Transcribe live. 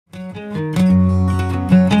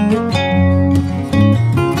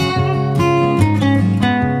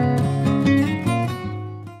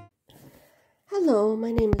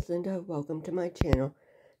welcome to my channel.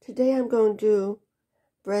 Today I'm going to do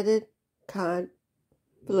breaded cod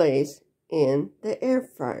fillets in the air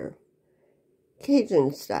fryer,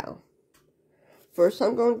 Cajun style. First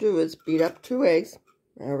I'm going to do is beat up 2 eggs.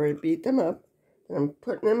 I already beat them up. And I'm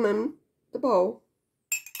putting them in the bowl.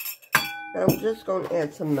 Now I'm just going to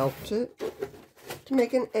add some milk to it to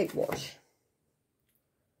make an egg wash.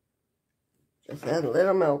 Just add a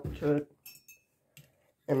little milk to it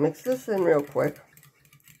and mix this in real quick.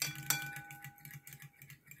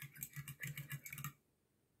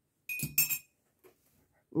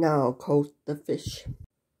 Now I'll coat the fish.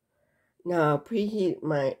 Now I'll preheat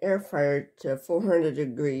my air fryer to 400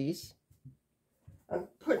 degrees. I'm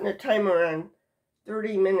putting a timer on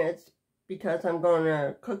 30 minutes because I'm going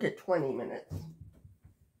to cook it 20 minutes.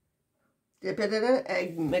 Dip it in an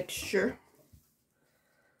egg mixture.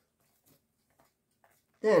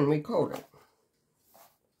 Then we coat it.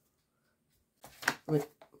 We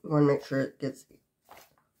want to make sure it gets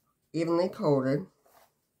evenly coated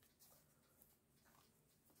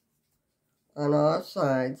on all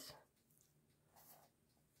sides.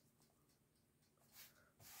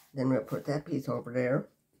 Then we'll put that piece over there.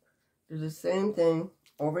 Do the same thing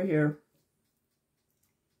over here.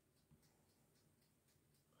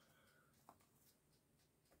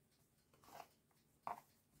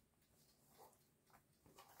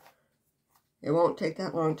 It won't take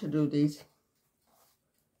that long to do these.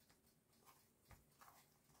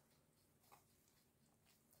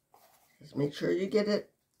 Just make sure you get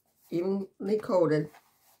it evenly coated.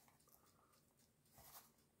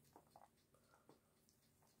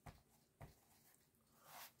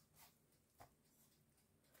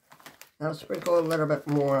 Now sprinkle a little bit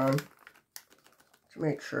more on to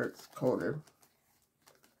make sure it's coated.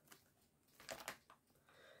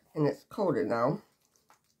 And it's coated now.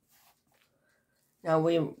 Now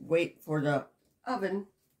we wait for the oven,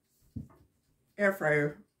 air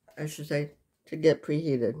fryer, I should say, to get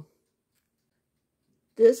preheated.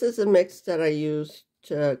 This is a mix that I use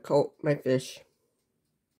to coat my fish.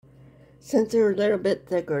 Since they're a little bit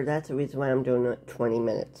thicker, that's the reason why I'm doing it 20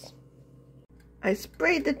 minutes. I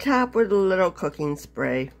sprayed the top with a little cooking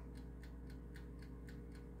spray.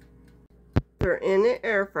 They're in the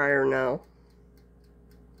air fryer now.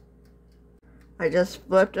 I just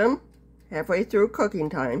flipped them halfway through cooking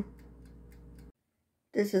time.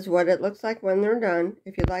 This is what it looks like when they're done.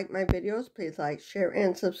 If you like my videos, please like, share,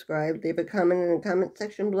 and subscribe. Leave a comment in the comment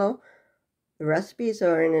section below. The recipes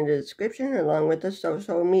are in the description along with the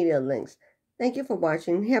social media links. Thank you for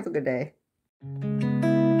watching. Have a good day.